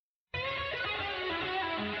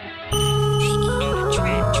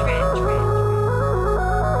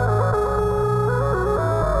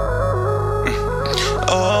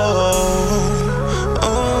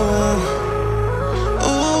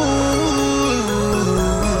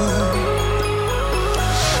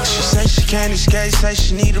can't escape, say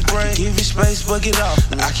she need a break. Give you space, but get off.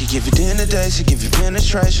 I could give you dinner dates, to give you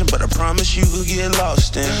penetration, but I promise you could get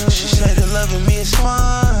lost in. She say that loving me is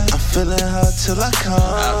fun. I'm feeling her till I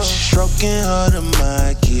come. Stroking her to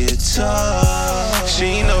my guitar.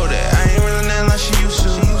 She know that I ain't really nothing like she used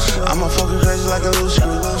to. I'ma fuck her crazy like a loose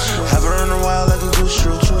screw. Have her run a wild like a goose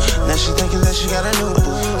shrew. Now she thinking that she got a new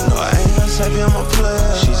boo. No, I ain't that type, I'm a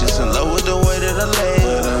player. She just in love with the way that I lay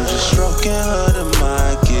it. I'm just stroking her to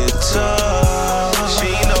my guitar. She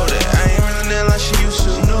know that I ain't really nothing like she used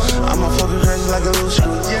to. I'ma fuck her crazy like a loose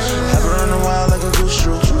screw. Have her run a wild like a goose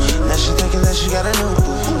shrew. Now she thinking that she got a new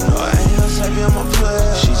boo. No, I ain't that type, I'm a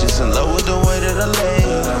player. She just in love with the way that I lay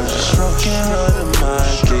it. I'm just stroking her to my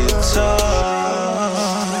guitar.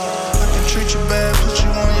 Treat you bad, put you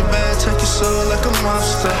on your back, take your soul like a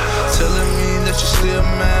monster. Telling me that you're still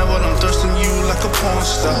mad while I'm thirsting you like a porn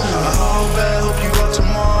star. I hold back, hope you go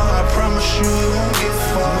tomorrow. I promise you it won't get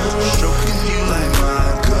far. Stroking you like my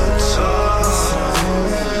guitar.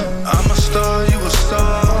 I'm a star, you a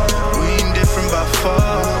star. We ain't different by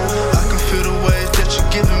far. I can feel the waves that you're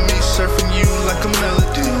giving me, surfing you like a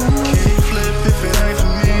melody. Can't flip if it ain't for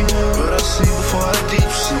me, but I see before I deep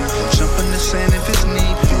sea. Jump in the sand if it's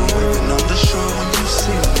need be. On the shore when you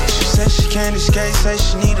see me. She said she can't escape, say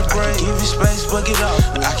she need a break. Give you space, but get off.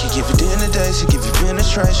 I can give you dinner dates, to give you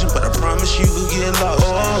penetration, but I promise you could get lost.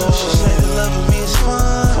 She said that loving me is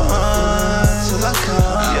fun till I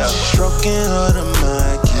come. Stroking her to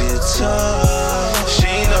my guitar.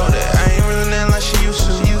 She know that I ain't really nothing like she used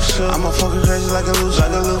to. I'ma fuck her crazy like a loose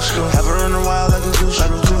screw. Have her run a wild like a goose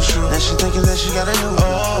shrew. Now she thinking that she got a new boo.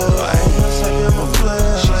 I ain't gonna say I'm a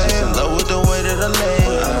player. She just in love with the way that I lay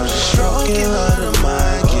it. I'm just stroking her to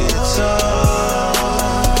my guitar.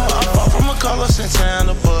 I'm far from a Carlos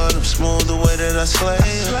Santana, but I'm smooth the way that I slay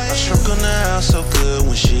it. I stroke on the house so good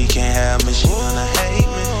when she can't have me, she gonna hate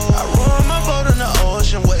me. I roll my boat in the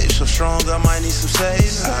ocean, waves so strong I might need some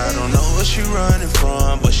saving. I don't know what she running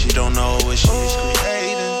from, but she don't know what she is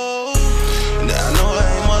creating. Now I know I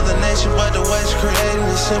ain't Mother Nature, but the way it's creating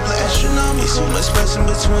is simply astronomical. It's so much space in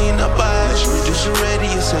between our bodies. Reduce your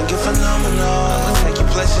radius and get phenomenal. I'ma take you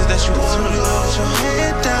places that you wanna go. Put your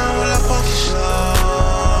head down while I focus slow.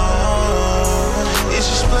 It's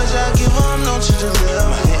just pleasure I give her, I'm known to deliver.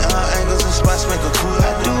 My hitting her angles and spots make her cool.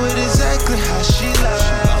 I do it exactly how she likes.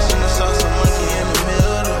 Lost in the sauce, I'm monkey in the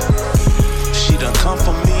middle. She done come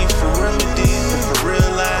for me for remedies, but for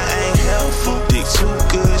real I ain't helpful. Dick too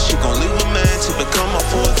good, she gon' leave a man to become a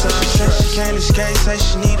full-time. She said she can't escape, say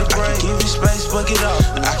she need a break. Give you space, but get off.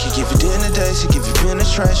 I can give you dinner dates, to give you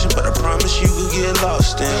penetration, but I promise you could get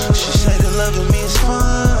lost in. She say that loving me is fun.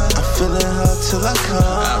 I'm feeling her till I come.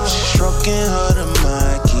 I'm stroking her to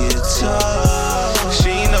my guitar.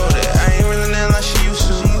 She know that I ain't really nothing like she used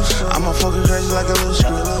to. I'ma fuck her crazy like a loose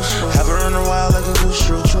screw. Have her run a wild like a goose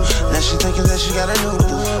shrew. Now she thinking that she got a new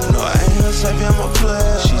boo. No, I ain't her type, I'm a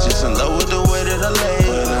player. She just in love with the way that I lay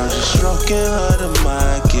it. I'm just stroking her